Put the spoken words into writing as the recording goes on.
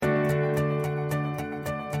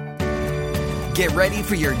Get ready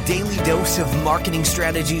for your daily dose of marketing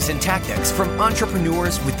strategies and tactics from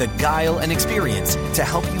entrepreneurs with the guile and experience to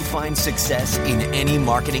help you find success in any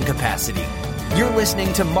marketing capacity. You're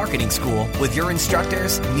listening to Marketing School with your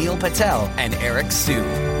instructors, Neil Patel and Eric Siu.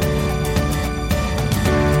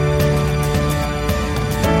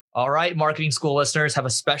 All right, Marketing School listeners, have a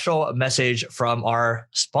special message from our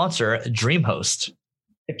sponsor, DreamHost.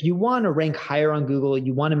 If you want to rank higher on Google,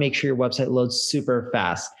 you want to make sure your website loads super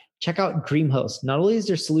fast. Check out DreamHost. Not only is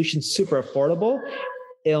their solution super affordable,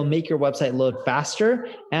 it'll make your website load faster,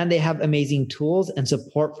 and they have amazing tools and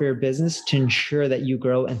support for your business to ensure that you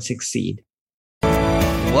grow and succeed.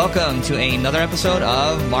 Welcome to another episode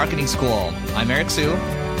of Marketing School. I'm Eric Siu.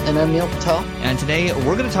 And I'm Neil Patel. And today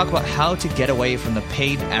we're going to talk about how to get away from the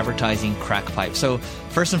paid advertising crack pipe. So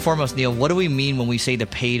first and foremost, Neil, what do we mean when we say the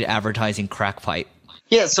paid advertising crack pipe?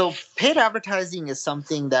 Yeah, so paid advertising is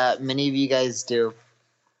something that many of you guys do.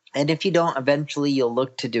 And if you don't, eventually you'll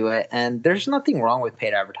look to do it. And there's nothing wrong with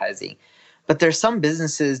paid advertising. But there's some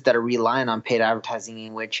businesses that are relying on paid advertising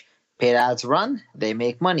in which paid ads run, they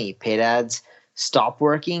make money. Paid ads stop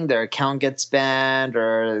working, their account gets banned,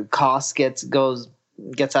 or cost gets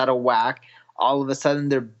out of whack. All of a sudden,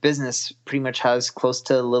 their business pretty much has close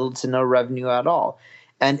to little to no revenue at all.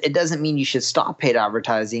 And it doesn't mean you should stop paid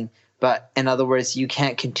advertising, but in other words, you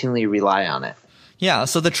can't continually rely on it. Yeah.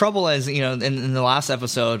 So the trouble is, in the last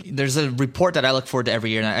episode, there's a report that I look forward to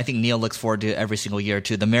every year, and I think Neil looks forward to every single year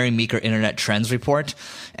too, the Mary Meeker Internet Trends Report.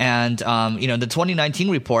 And, the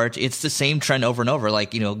 2019 report, it's the same trend over and over.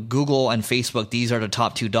 Like, Google and Facebook, these are the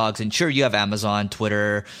top two dogs. And sure, you have Amazon,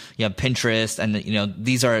 Twitter, you have Pinterest, and,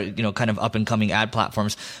 these are, kind of up and coming ad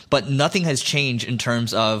platforms. But nothing has changed in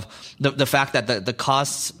terms of the fact that the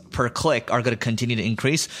costs per click are going to continue to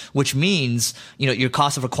increase, which means, your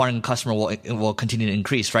cost of acquiring a customer will continue to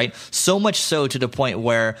increase, right? So much so to the point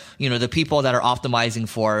where, the people that are optimizing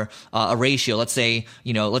for a ratio, let's say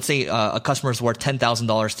a customer is worth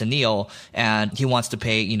 $10,000 to Neil and he wants to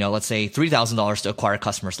pay, let's say $3,000 to acquire a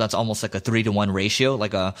customer. So that's almost like a 3-to-1 ratio,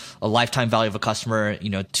 like a lifetime value of a customer,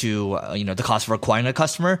 to, the cost of acquiring a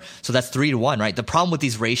customer. So that's 3-to-1, right? The problem with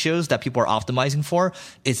these ratios that people are optimizing for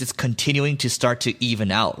is it's continuing to start to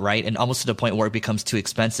even out, right? And almost to the point where it becomes too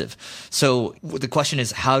expensive. So the question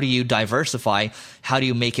is, how do you diversify? How do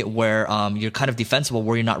you make it where you're kind of defensible,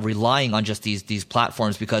 where you're not relying on just these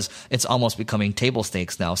platforms, because it's almost becoming table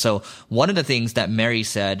stakes now. So one of the things that Mary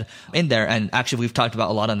said in there, and actually we've talked about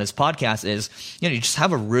a lot on this podcast, is you just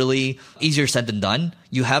have a really easier said than done.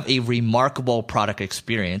 You have a remarkable product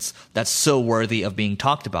experience that's so worthy of being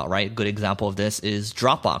talked about, right? A good example of this is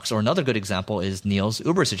Dropbox, or another good example is Neil's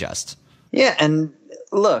Ubersuggest. Yeah, and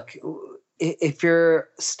look, if you're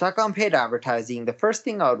stuck on paid advertising, the first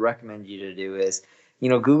thing I would recommend you to do is,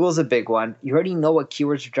 Google's a big one. You already know what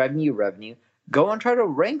keywords are driving you revenue. Go and try to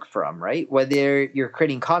rank for them, right? Whether you're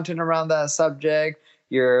creating content around that subject,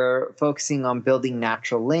 you're focusing on building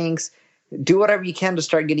natural links, do whatever you can to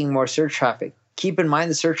start getting more search traffic. Keep in mind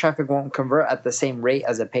the search traffic won't convert at the same rate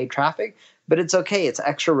as a paid traffic, but it's okay. It's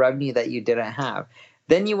extra revenue that you didn't have.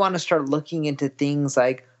 Then you want to start looking into things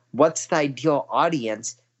like, what's the ideal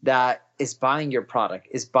audience that is buying your product,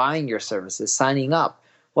 is buying your services, signing up?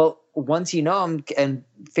 Well, once you know them, and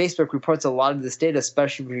Facebook reports a lot of this data,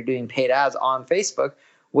 especially if you're doing paid ads on Facebook,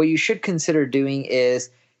 what you should consider doing is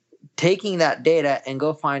taking that data and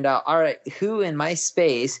go find out, all right, who in my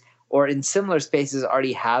space or in similar spaces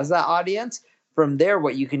already has that audience. From there,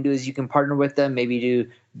 what you can do is you can partner with them, maybe do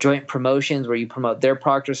joint promotions where you promote their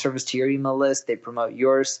product or service to your email list, they promote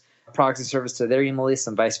yours product and service to their email list,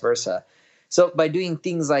 and vice versa. So by doing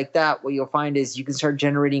things like that, what you'll find is you can start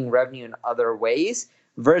generating revenue in other ways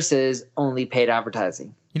versus only paid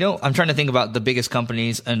advertising. I'm trying to think about the biggest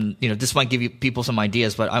companies, and this might give you people some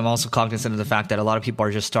ideas, but I'm also cognizant of the fact that a lot of people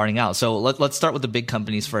are just starting out. So let's start with the big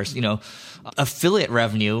companies first. Affiliate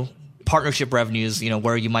revenue, partnership revenues,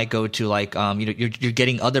 where you might go to like, you're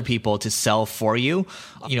getting other people to sell for you.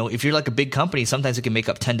 If you're like a big company, sometimes it can make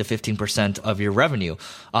up 10 to 15% of your revenue.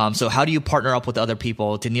 So how do you partner up with other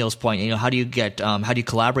people? To Neil's point, how do you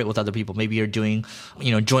collaborate with other people? Maybe you're doing,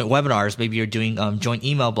 joint webinars, maybe you're doing, joint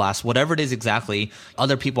email blasts, whatever it is exactly.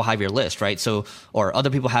 Other people have your list, right? So, or other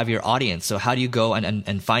people have your audience. So how do you go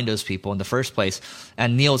and find those people in the first place?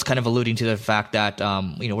 And Neil's kind of alluding to the fact that,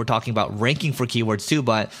 we're talking about ranking for keywords too,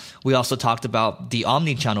 but we also talked about the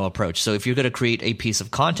omni-channel approach. So if you're going to create a piece of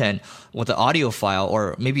content with an audio file,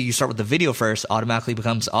 or maybe you start with the video first, automatically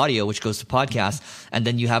becomes audio, which goes to podcast, and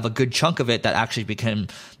then you have a good chunk of it that actually can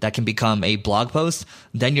become a blog post,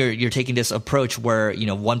 then you're taking this approach where,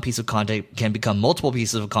 one piece of content can become multiple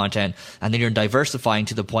pieces of content, and then you're diversifying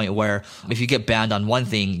to the point where if you get banned on one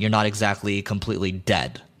thing, you're not exactly completely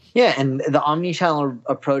dead. Yeah, and the omni-channel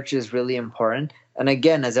approach is really important. And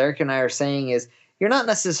again, as Eric and I are saying, is you're not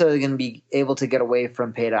necessarily going to be able to get away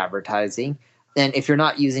from paid advertising. And if you're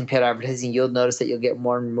not using paid advertising, you'll notice that you'll get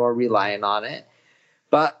more and more reliant on it.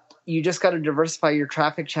 But you just got to diversify your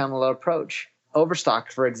traffic channel approach.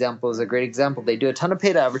 Overstock, for example, is a great example. They do a ton of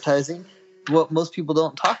paid advertising. What most people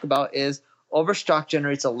don't talk about is Overstock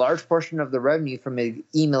generates a large portion of the revenue from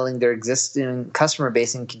emailing their existing customer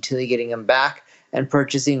base and continually getting them back and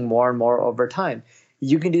purchasing more and more over time.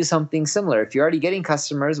 You can do something similar. If you're already getting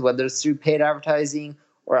customers, whether it's through paid advertising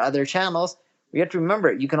or other channels, you have to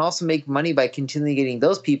remember, you can also make money by continually getting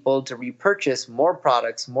those people to repurchase more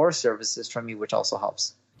products, more services from you, which also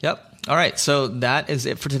helps. Yep. All right. So that is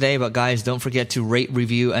it for today. But guys, don't forget to rate,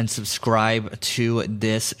 review, and subscribe to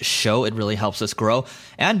this show. It really helps us grow.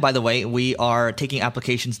 And by the way, we are taking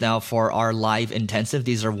applications now for our live intensive.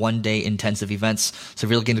 These are 1-day intensive events. So if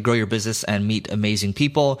you're looking to grow your business and meet amazing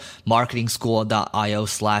people,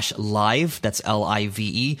 marketingschool.io/live. That's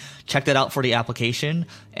LIVE. Check that out for the application,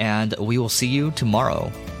 and we will see you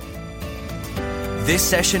tomorrow. This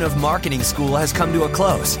session of Marketing School has come to a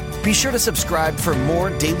close. Be sure to subscribe for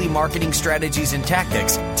more daily marketing strategies and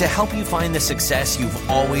tactics to help you find the success you've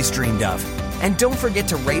always dreamed of. And don't forget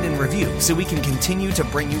to rate and review so we can continue to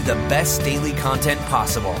bring you the best daily content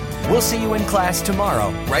possible. We'll see you in class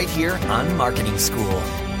tomorrow, right here on Marketing School.